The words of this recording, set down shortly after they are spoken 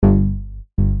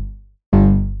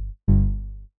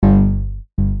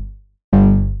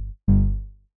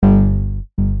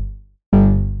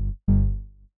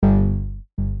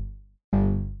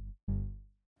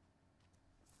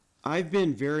I've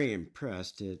been very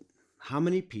impressed at how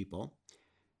many people,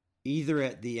 either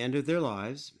at the end of their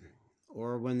lives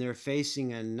or when they're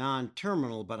facing a non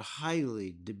terminal but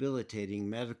highly debilitating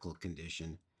medical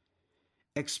condition,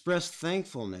 express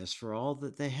thankfulness for all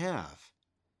that they have.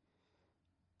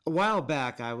 A while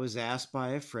back, I was asked by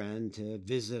a friend to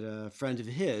visit a friend of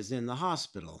his in the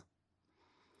hospital.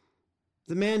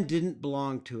 The man didn't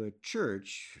belong to a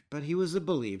church, but he was a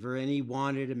believer and he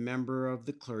wanted a member of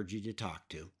the clergy to talk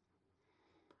to.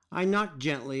 I knocked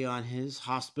gently on his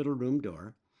hospital room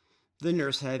door, the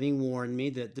nurse having warned me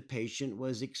that the patient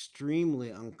was extremely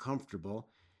uncomfortable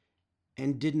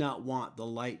and did not want the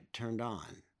light turned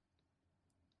on.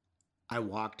 I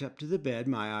walked up to the bed,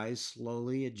 my eyes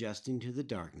slowly adjusting to the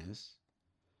darkness.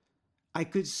 I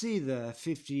could see the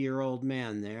 50-year-old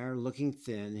man there, looking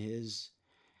thin, his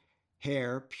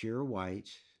hair pure white,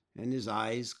 and his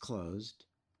eyes closed.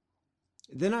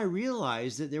 Then I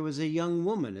realized that there was a young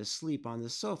woman asleep on the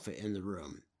sofa in the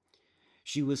room.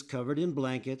 She was covered in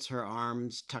blankets, her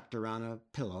arms tucked around a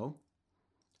pillow.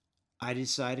 I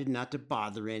decided not to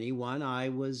bother anyone. I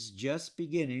was just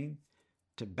beginning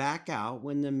to back out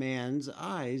when the man's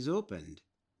eyes opened.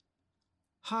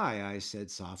 "Hi," I said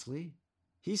softly.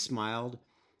 He smiled.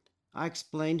 I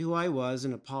explained who I was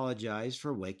and apologized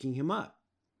for waking him up.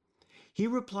 He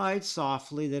replied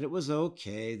softly that it was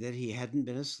okay, that he hadn't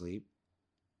been asleep.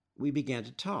 We began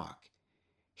to talk.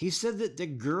 He said that the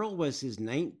girl was his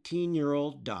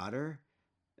 19-year-old daughter,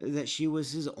 that she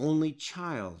was his only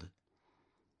child.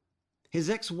 His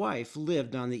ex-wife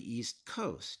lived on the East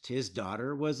Coast. His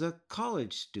daughter was a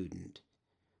college student.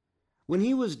 When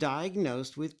he was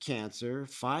diagnosed with cancer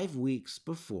 5 weeks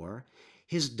before,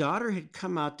 his daughter had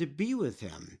come out to be with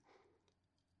him.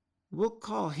 We'll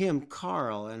call him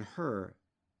Carl and her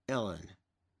Ellen.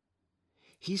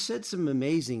 He said some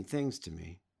amazing things to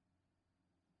me.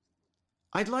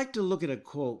 I'd like to look at a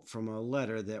quote from a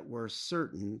letter that we're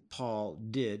certain Paul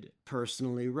did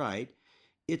personally write.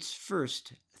 It's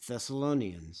 1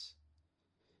 Thessalonians.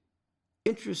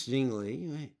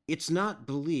 Interestingly, it's not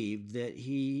believed that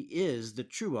he is the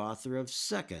true author of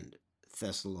 2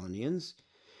 Thessalonians.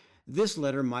 This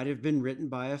letter might have been written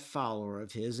by a follower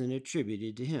of his and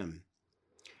attributed to him.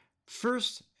 1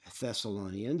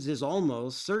 Thessalonians is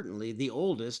almost certainly the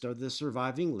oldest of the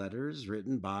surviving letters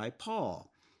written by Paul.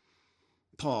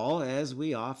 Paul, as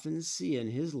we often see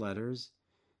in his letters,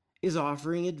 is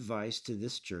offering advice to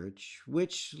this church,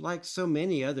 which, like so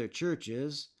many other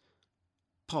churches,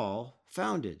 Paul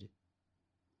founded.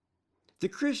 The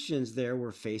Christians there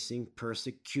were facing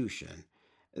persecution.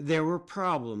 There were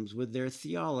problems with their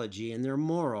theology and their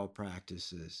moral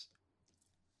practices.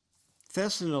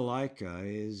 Thessalonica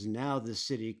is now the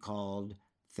city called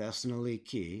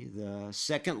Thessaloniki, the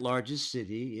second largest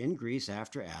city in Greece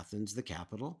after Athens, the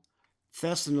capital.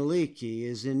 Thessaloniki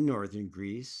is in northern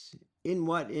Greece, in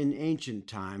what in ancient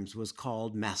times was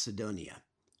called Macedonia.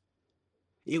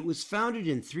 It was founded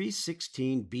in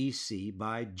 316 BC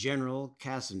by General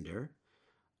Cassander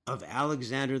of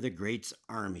Alexander the Great's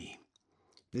army.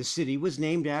 The city was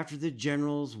named after the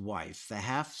general's wife, the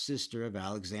half-sister of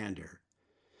Alexander.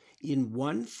 In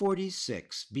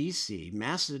 146 BC,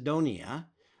 Macedonia,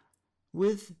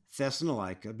 with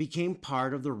Thessalonica, became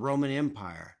part of the Roman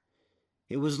Empire.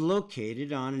 It was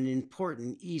located on an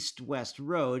important east-west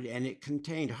road, and it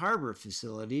contained harbor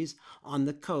facilities on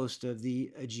the coast of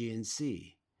the Aegean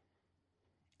Sea.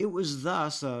 It was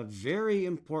thus a very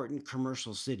important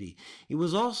commercial city. It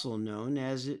was also known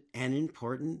as an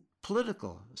important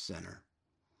political center.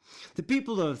 The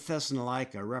people of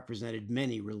Thessalonica represented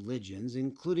many religions,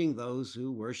 including those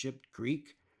who worshipped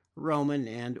Greek, Roman,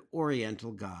 and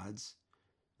Oriental gods.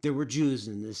 There were Jews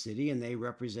in the city, and they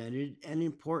represented an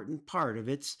important part of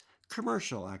its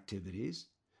commercial activities.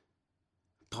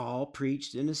 Paul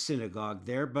preached in a synagogue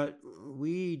there, but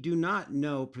we do not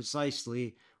know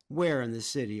precisely where in the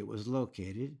city it was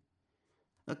located.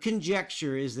 A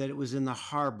conjecture is that it was in the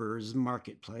harbor's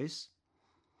marketplace.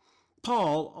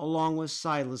 Paul, along with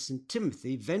Silas and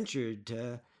Timothy, ventured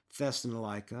to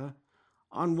Thessalonica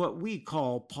on what we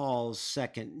call Paul's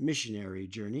second missionary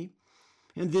journey,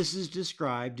 and this is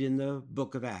described in the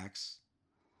book of Acts.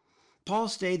 Paul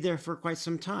stayed there for quite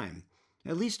some time,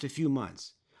 at least a few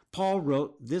months. Paul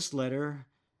wrote this letter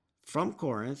from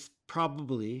Corinth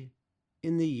probably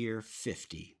in the year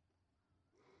 50.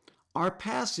 Our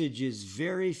passage is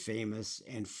very famous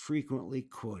and frequently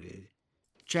quoted.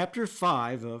 Chapter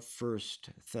 5 of 1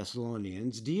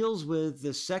 Thessalonians deals with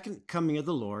the second coming of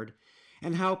the Lord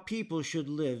and how people should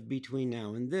live between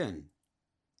now and then.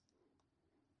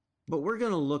 But we're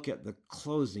going to look at the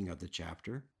closing of the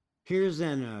chapter. Here's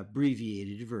an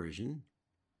abbreviated version.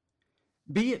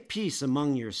 Be at peace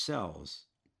among yourselves.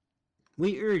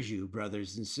 We urge you,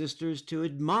 brothers and sisters, to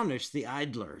admonish the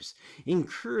idlers,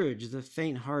 encourage the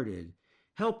faint-hearted,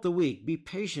 help the weak, be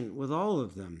patient with all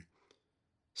of them.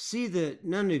 See that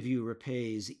none of you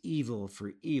repays evil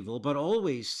for evil, but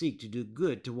always seek to do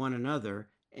good to one another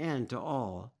and to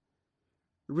all.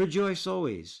 Rejoice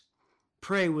always,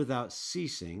 pray without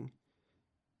ceasing,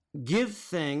 give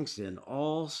thanks in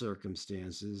all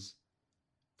circumstances,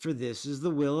 for this is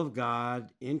the will of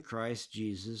God in Christ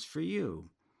Jesus for you.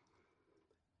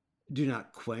 Do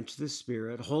not quench the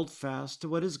Spirit, hold fast to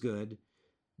what is good,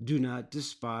 do not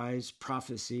despise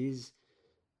prophecies,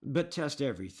 but test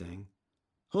everything.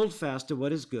 Hold fast to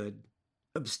what is good,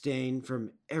 abstain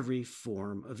from every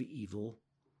form of evil.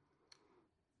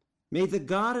 May the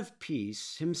God of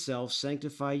peace himself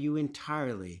sanctify you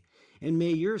entirely, and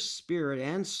may your spirit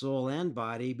and soul and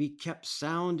body be kept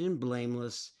sound and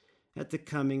blameless at the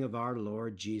coming of our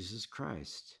Lord Jesus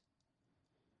Christ.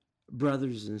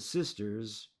 Brothers and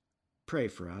sisters, pray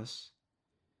for us.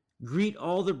 Greet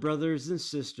all the brothers and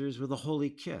sisters with a holy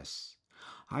kiss.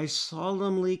 I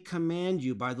solemnly command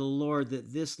you by the Lord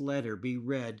that this letter be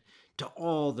read to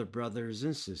all the brothers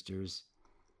and sisters.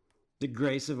 The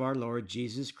grace of our Lord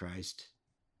Jesus Christ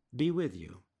be with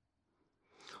you.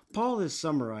 Paul is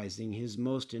summarizing his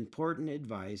most important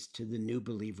advice to the new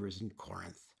believers in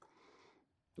Corinth.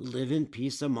 Live in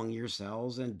peace among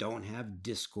yourselves and don't have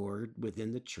discord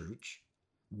within the church.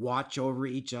 Watch over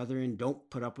each other and don't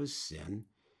put up with sin.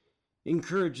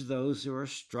 Encourage those who are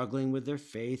struggling with their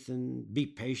faith and be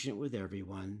patient with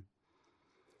everyone.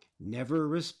 Never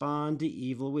respond to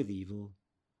evil with evil.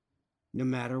 No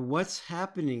matter what's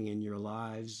happening in your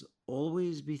lives,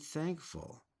 always be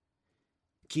thankful.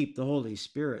 Keep the Holy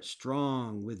Spirit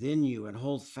strong within you and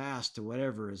hold fast to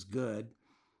whatever is good.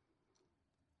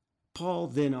 Paul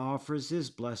then offers his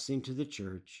blessing to the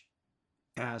church,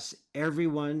 asks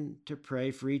everyone to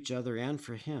pray for each other and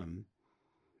for him,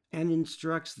 and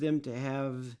instructs them to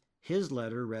have his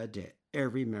letter read to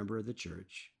every member of the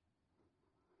church.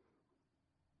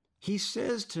 He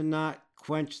says to not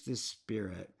quench the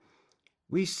Spirit.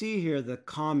 We see here the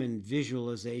common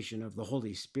visualization of the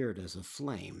Holy Spirit as a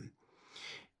flame.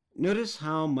 Notice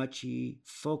how much he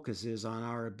focuses on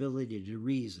our ability to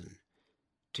reason,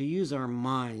 to use our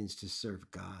minds to serve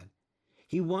God.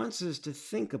 He wants us to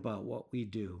think about what we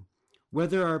do,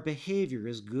 whether our behavior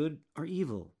is good or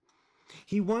evil.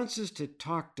 He wants us to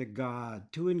talk to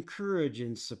God, to encourage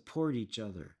and support each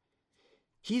other.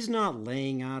 He's not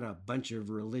laying out a bunch of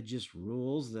religious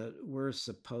rules that we're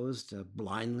supposed to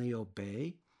blindly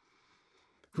obey.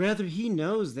 Rather, he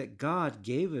knows that God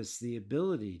gave us the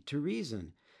ability to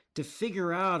reason, to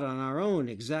figure out on our own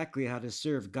exactly how to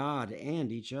serve God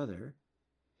and each other.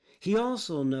 He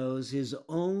also knows his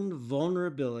own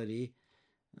vulnerability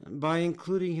by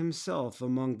including himself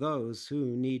among those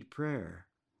who need prayer.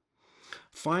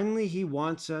 Finally, he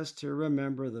wants us to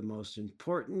remember the most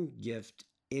important gift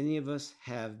any of us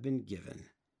have been given,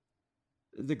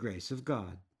 the grace of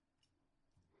God.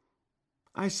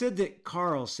 I said that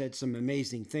Carl said some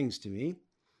amazing things to me.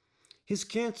 His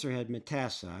cancer had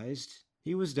metastasized.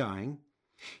 He was dying.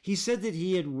 He said that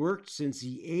he had worked since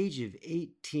the age of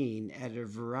 18 at a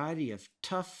variety of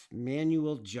tough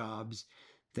manual jobs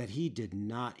that he did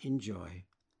not enjoy.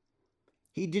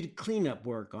 He did cleanup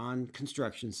work on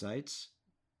construction sites,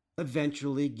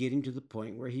 eventually getting to the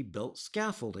point where he built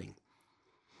scaffolding.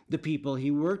 The people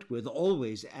he worked with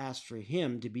always asked for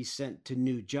him to be sent to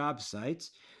new job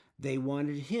sites. They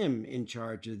wanted him in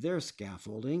charge of their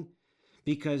scaffolding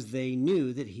because they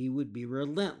knew that he would be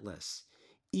relentless,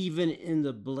 even in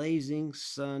the blazing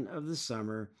sun of the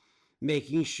summer,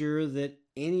 making sure that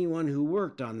anyone who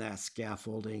worked on that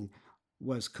scaffolding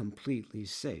was completely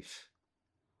safe.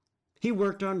 He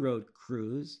worked on road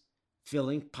crews,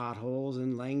 filling potholes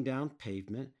and laying down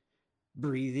pavement,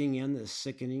 breathing in the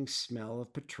sickening smell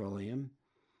of petroleum.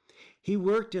 He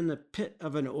worked in the pit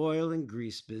of an oil and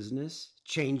grease business,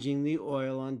 changing the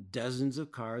oil on dozens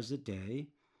of cars a day.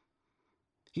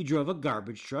 He drove a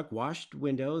garbage truck, washed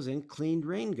windows, and cleaned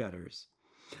rain gutters.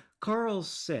 Carl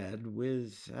said,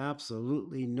 with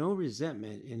absolutely no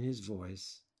resentment in his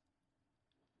voice,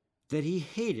 that he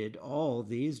hated all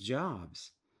these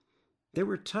jobs. They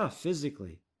were tough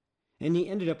physically, and he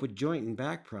ended up with joint and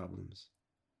back problems.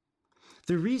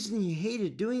 The reason he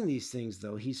hated doing these things,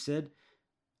 though, he said,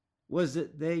 was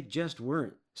that they just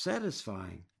weren't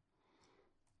satisfying.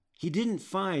 He didn't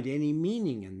find any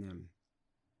meaning in them.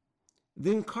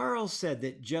 Then Carl said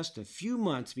that just a few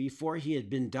months before he had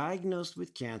been diagnosed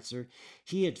with cancer,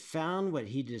 he had found what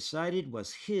he decided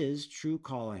was his true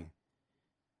calling.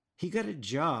 He got a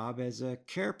job as a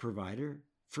care provider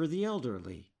for the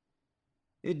elderly.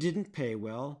 It didn't pay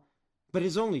well, but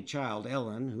his only child,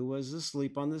 Ellen, who was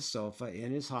asleep on the sofa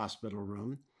in his hospital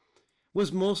room,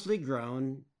 was mostly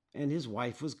grown, and his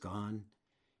wife was gone.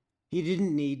 He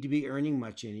didn't need to be earning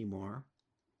much anymore.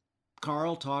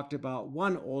 Carl talked about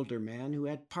one older man who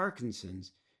had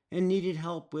Parkinson's and needed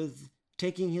help with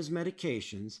taking his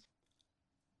medications,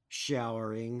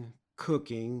 showering,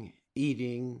 cooking,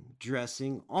 eating,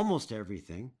 dressing, almost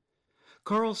everything.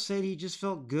 Carl said he just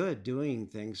felt good doing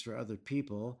things for other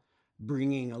people,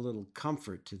 bringing a little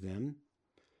comfort to them.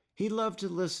 He loved to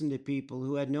listen to people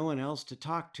who had no one else to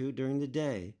talk to during the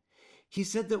day. He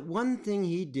said that one thing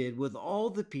he did with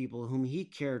all the people whom he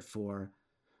cared for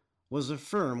was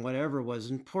affirm whatever was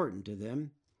important to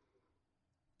them.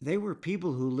 They were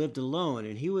people who lived alone,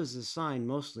 and he was assigned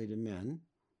mostly to men.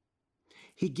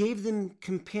 He gave them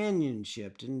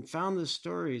companionship and found the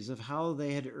stories of how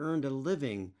they had earned a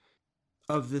living,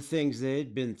 of the things they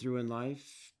had been through in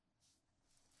life,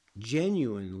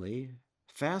 genuinely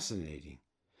fascinating.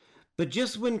 But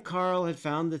just when Carl had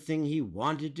found the thing he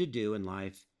wanted to do in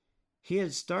life, he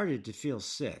had started to feel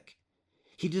sick.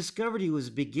 He discovered he was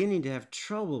beginning to have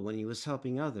trouble when he was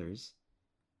helping others.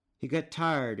 He got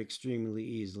tired extremely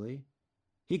easily.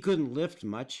 He couldn't lift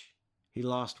much. He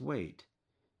lost weight.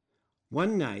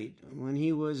 One night, when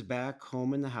he was back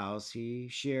home in the house, he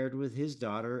shared with his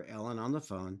daughter, Ellen, on the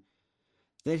phone,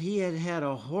 that he had had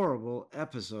a horrible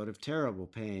episode of terrible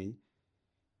pain.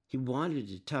 He wanted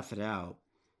to tough it out,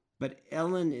 but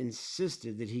Ellen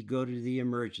insisted that he go to the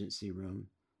emergency room.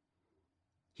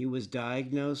 He was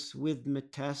diagnosed with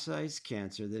metastasized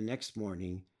cancer the next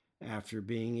morning after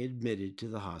being admitted to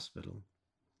the hospital.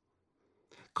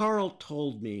 Carl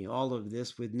told me all of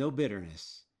this with no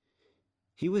bitterness.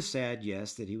 He was sad,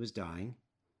 yes, that he was dying,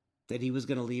 that he was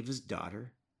going to leave his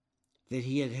daughter, that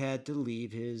he had had to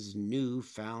leave his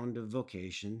new-found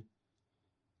vocation.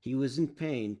 He was in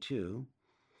pain, too.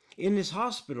 In his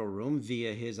hospital room,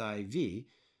 via his IV,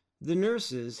 the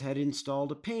nurses had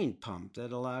installed a pain pump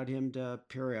that allowed him to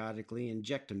periodically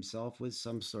inject himself with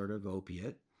some sort of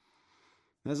opiate.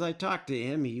 As I talked to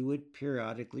him, he would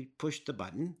periodically push the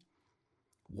button.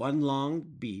 One long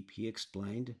beep, he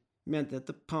explained, meant that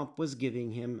the pump was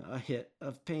giving him a hit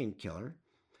of painkiller.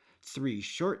 3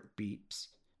 short beeps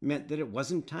meant that it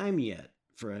wasn't time yet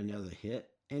for another hit,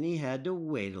 and he had to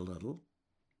wait a little.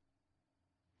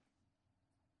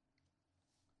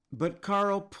 But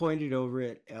Carl pointed over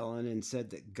at Ellen and said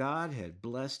that God had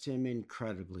blessed him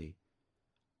incredibly.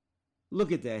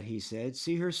 "Look at that," he said.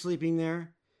 "See her sleeping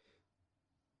there?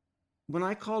 When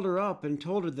I called her up and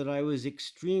told her that I was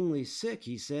extremely sick,"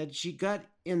 he said, "she got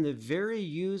in the very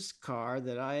used car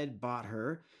that I had bought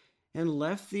her and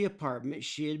left the apartment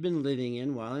she had been living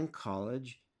in while in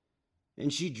college,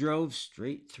 and she drove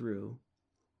straight through.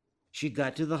 She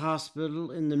got to the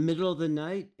hospital in the middle of the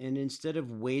night, and instead of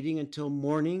waiting until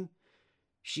morning,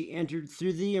 she entered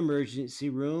through the emergency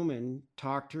room and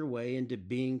talked her way into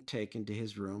being taken to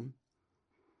his room."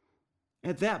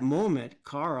 At that moment,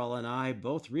 Carl and I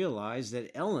both realized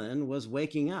that Ellen was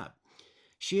waking up.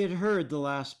 She had heard the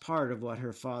last part of what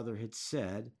her father had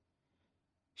said.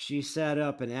 She sat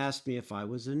up and asked me if I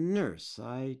was a nurse.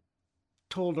 I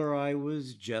told her I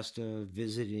was just a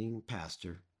visiting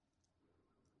pastor.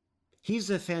 "He's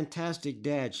a fantastic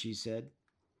dad," she said.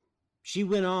 She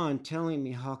went on telling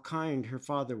me how kind her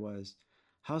father was,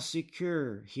 how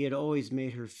secure he had always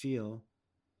made her feel.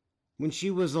 When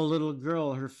she was a little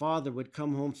girl, her father would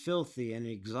come home filthy and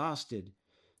exhausted,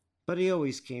 but he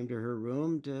always came to her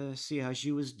room to see how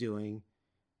she was doing,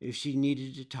 if she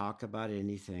needed to talk about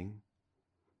anything.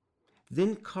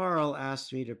 Then Carl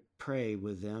asked me to pray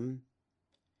with them.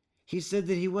 He said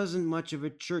that he wasn't much of a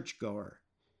churchgoer,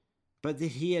 but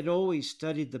that he had always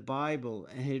studied the Bible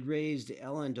and had raised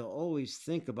Ellen to always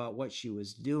think about what she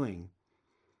was doing.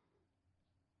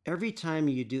 "Every time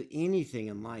you do anything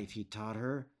in life," he taught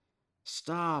her,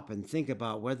 "stop and think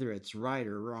about whether it's right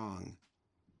or wrong."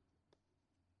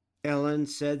 Ellen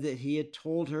said that he had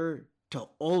told her to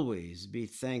always be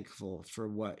thankful for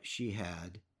what she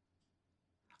had.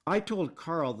 I told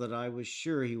Carl that I was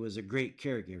sure he was a great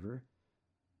caregiver,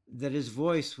 that his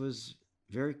voice was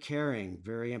very caring,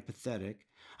 very empathetic.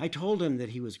 I told him that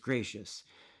he was gracious.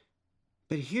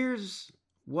 But here's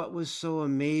what was so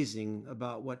amazing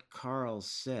about what Carl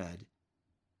said.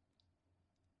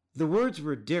 The words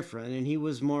were different, and he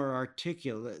was more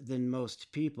articulate than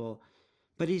most people,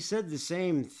 but he said the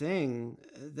same thing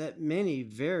that many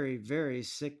very, very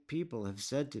sick people have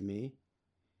said to me.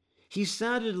 He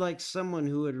sounded like someone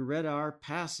who had read our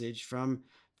passage from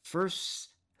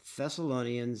 1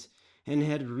 Thessalonians and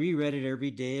had reread it every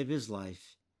day of his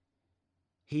life.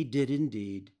 he did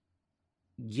indeed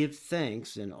give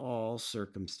thanks in all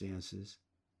circumstances.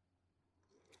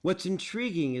 What's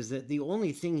intriguing is that the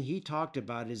only thing he talked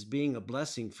about as being a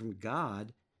blessing from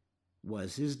God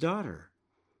was his daughter.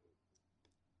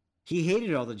 He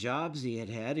hated all the jobs he had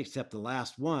had except the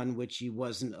last one, which he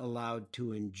wasn't allowed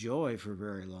to enjoy for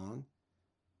very long.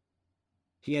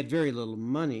 He had very little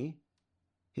money.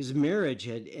 His marriage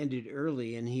had ended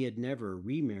early and he had never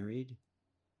remarried.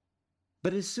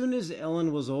 But as soon as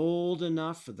Ellen was old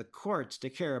enough for the courts to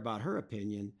care about her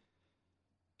opinion,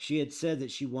 she had said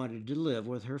that she wanted to live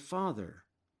with her father.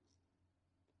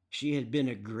 She had been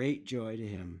a great joy to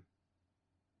him.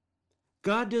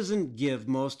 God doesn't give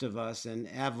most of us an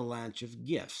avalanche of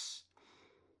gifts.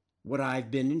 What I've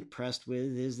been impressed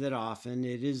with is that often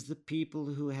it is the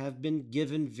people who have been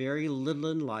given very little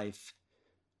in life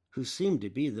who seem to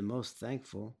be the most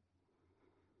thankful.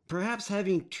 Perhaps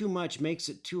having too much makes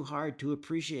it too hard to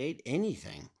appreciate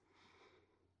anything.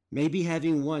 Maybe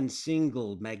having one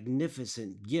single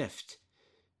magnificent gift,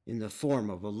 in the form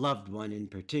of a loved one in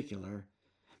particular,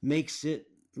 makes it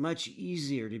much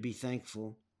easier to be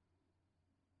thankful.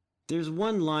 There's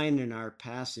one line in our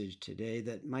passage today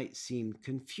that might seem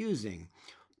confusing.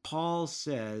 Paul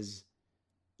says,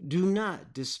 "Do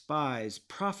not despise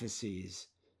prophecies,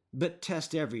 but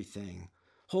test everything.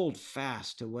 Hold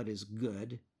fast to what is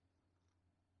good."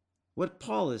 What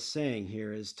Paul is saying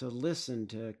here is to listen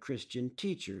to Christian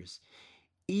teachers,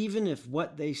 even if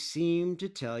what they seem to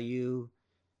tell you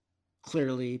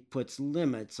clearly puts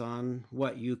limits on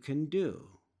what you can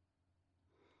do.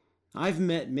 I've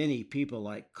met many people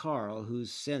like Carl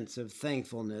whose sense of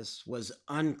thankfulness was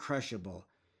uncrushable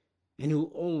and who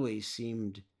always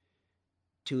seemed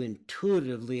to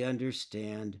intuitively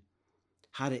understand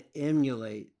how to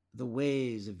emulate the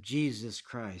ways of Jesus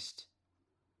Christ.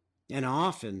 And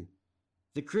often,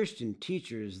 the Christian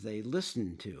teachers they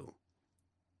listened to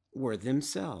were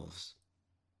themselves